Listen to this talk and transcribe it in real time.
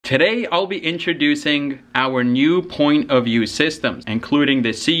Today I'll be introducing our new point of view systems, including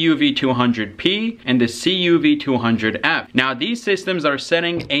the C-UV200p and the C-UV200f. Now these systems are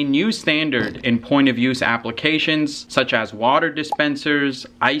setting a new standard in point of use applications such as water dispensers,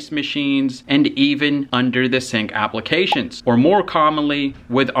 ice machines, and even under the sink applications, or more commonly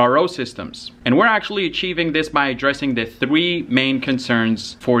with RO systems. And we're actually achieving this by addressing the three main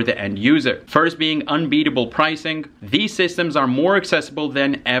concerns for the end user. First being unbeatable pricing. These systems are more accessible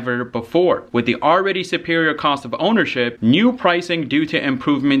than ever before. With the already superior cost of ownership, new pricing due to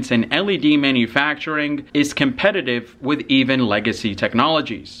improvements in LED manufacturing is competitive with even legacy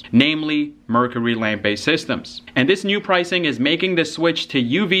technologies, namely mercury lamp-based systems. And this new pricing is making the switch to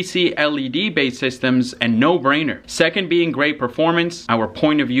UVC-LED based systems a no-brainer. Second being great performance. Our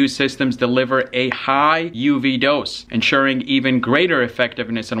point of view systems deliver a high UV dose, ensuring even greater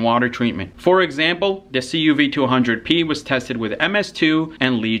effectiveness in water treatment. For example, the C-UV200p was tested with MS2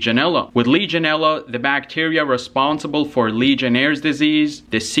 and Legionella. With Legionella, the bacteria responsible for Legionnaire's disease,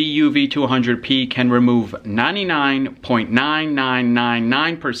 the C-UV200p can remove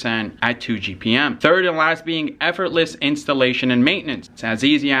 99.9999% at 2 GPM. Third and last being effortless installation and maintenance. It's as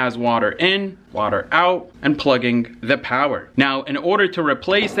easy as water in, water out, and plugging the power. Now, in order to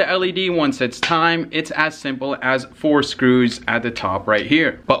replace the LED once it's time, it's as simple as 4 screws at the top right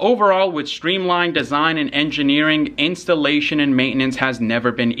here. But overall, with streamlined design and engineering, installation and maintenance has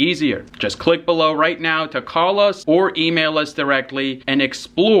never been easier. Just click below right now to call us or email us directly and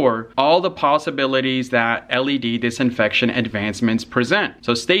explore all the possibilities that LED disinfection advancements present.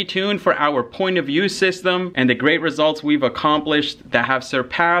 So stay tuned for our point of view system and the great results we've accomplished that have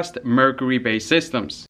surpassed mercury-based systems.